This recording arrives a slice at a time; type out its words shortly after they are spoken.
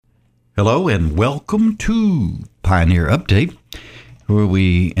Hello and welcome to Pioneer Update, where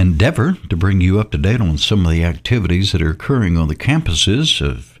we endeavor to bring you up to date on some of the activities that are occurring on the campuses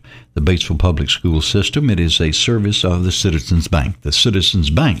of the Batesville Public School System. It is a service of the Citizens Bank. The Citizens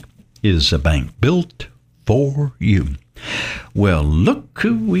Bank is a bank built for you. Well, look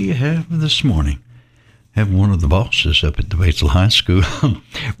who we have this morning. Have one of the bosses up at the Batesville High School,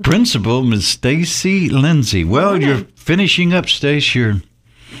 Principal Ms. Stacy Lindsay. Well, you're finishing up, Stacy,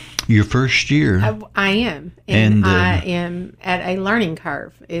 your first year. I am, and I am at a learning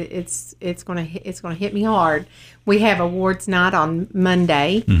curve. It's gonna hit me hard. We have awards night on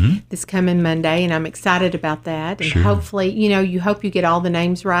Monday, this coming Monday, and I'm excited about that. And hopefully, you hope you get all the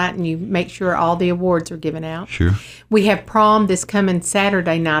names right and you make sure all the awards are given out. Sure. We have prom this coming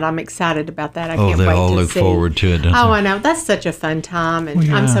Saturday night. I'm excited about that. I can't wait to see. They all look forward to it. Oh, I know. That's such a fun time,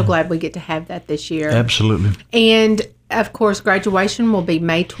 and I'm so glad we get to have that this year. Absolutely. And of course, graduation will be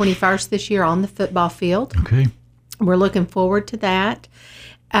May 21st this year on the football field. Okay. We're looking forward to that.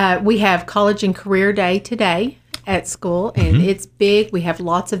 We have College and Career Day today at school, and it's big. We have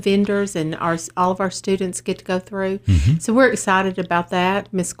lots of vendors, and all of our students get to go through. So we're excited about that.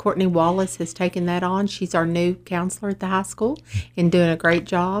 Miss Courtney Wallace has taken that on. She's our new counselor at the high school and doing a great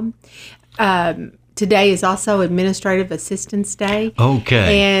job. Today is also Administrative Assistance Day.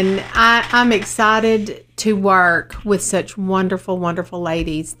 Okay. And I'm excited to work with such wonderful, wonderful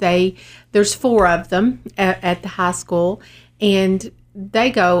ladies. There's 4 of them at the high school, and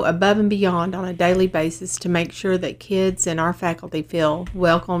they go above and beyond on a daily basis to make sure that kids and our faculty feel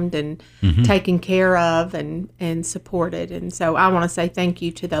welcomed and taken care of and supported. And so I want to say thank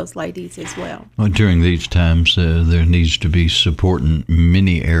you to those ladies as well. Well, during these times, there needs to be support in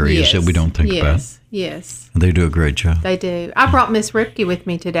many areas that we don't think about. Yes. They do a great job. They do. I brought Miss Ripke with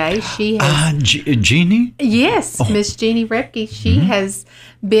me today. She has Jeannie? Yes, Miss Jeannie Ripke. She has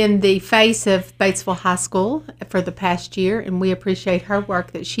been the face of Batesville High School for the past year, and we appreciate her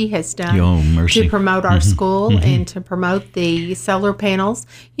work that she has done to promote our school and to promote the solar panels.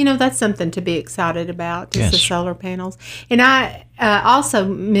 That's something to be excited about, just the solar panels. And I also,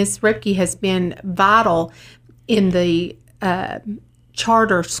 Miss Ripke has been vital in the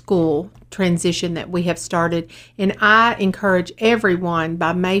charter school transition that we have started, and I encourage everyone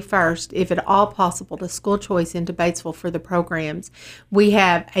by May 1st, if at all possible, to school choice into Batesville for the programs. We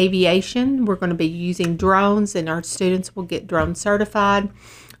have aviation. We're going to be using drones, and our students will get drone certified.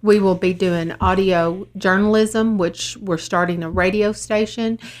 We will be doing audio journalism, which we're starting a radio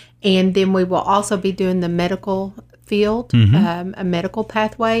station, and then we will also be doing the medical field, a medical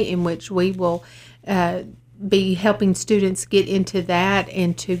pathway in which we will be helping students get into that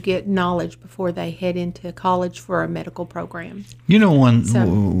and to get knowledge before they head into college for a medical program.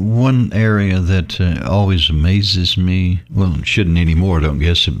 One area that always amazes me, well, it shouldn't anymore, I don't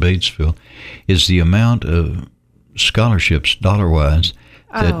guess, at Batesville, is the amount of scholarships, dollar-wise,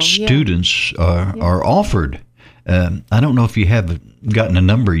 that students are offered. I don't know if you have gotten a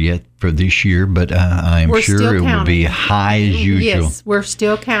number yet for this year, but I'm sure it will be high as usual. Yes, we're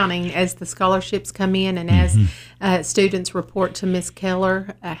still counting as the scholarships come in and as students report to Miss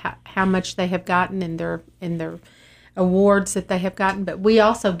Keller how much they have gotten in their awards that they have gotten. But we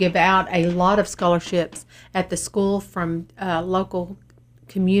also give out a lot of scholarships at the school from local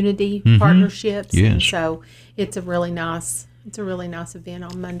community partnerships. Yes. And so it's a really nice event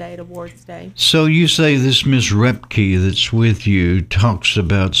on Monday at Awards Day. So you say this Miss Repke that's with you talks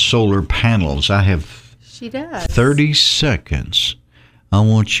about solar panels. She does. 30 seconds. I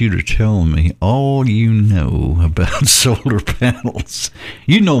want you to tell me all you know about solar panels.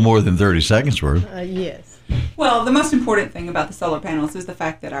 You know more than 30 seconds worth. Yes. Well, the most important thing about the solar panels is the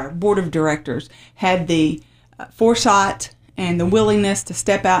fact that our board of directors had the foresight and the willingness to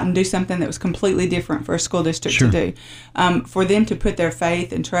step out and do something that was completely different for a school district to do. For them to put their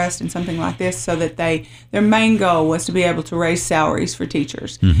faith and trust in something like this so that their main goal was to be able to raise salaries for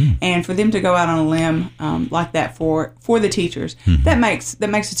teachers. And for them to go out on a limb like that for the teachers, that makes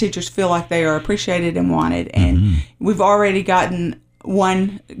the teachers feel like they are appreciated and wanted. And we've already gotten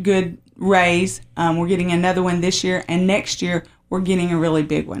one good raise. We're getting another one this year, and next year we're getting a really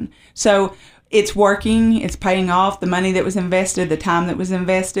big one. So it's working, it's paying off, the money that was invested, the time that was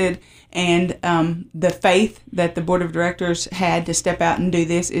invested, and the faith that the board of directors had to step out and do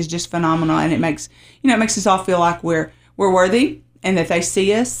this is just phenomenal. And it makes us all feel like we're worthy, and that they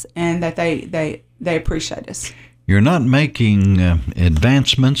see us, and that they appreciate us. You're not making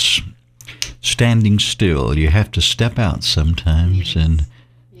advancements standing still. You have to step out sometimes. And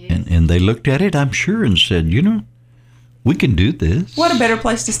they looked at it, I'm sure, and said, we can do this. What a better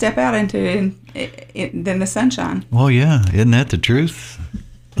place to step out into than the sunshine. Well, yeah. Isn't that the truth?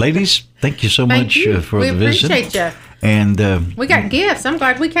 Ladies, thank you so much for the visit. We appreciate you. And we got gifts. I'm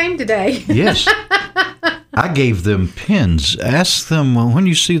glad we came today. Yes. I gave them pins. Ask them when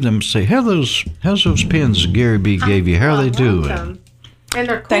you see them, say, how's those pins Gary B gave you? How are they doing? And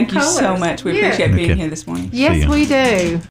they're cool Thank you colors. so much. We appreciate being here this morning. Yes, we do.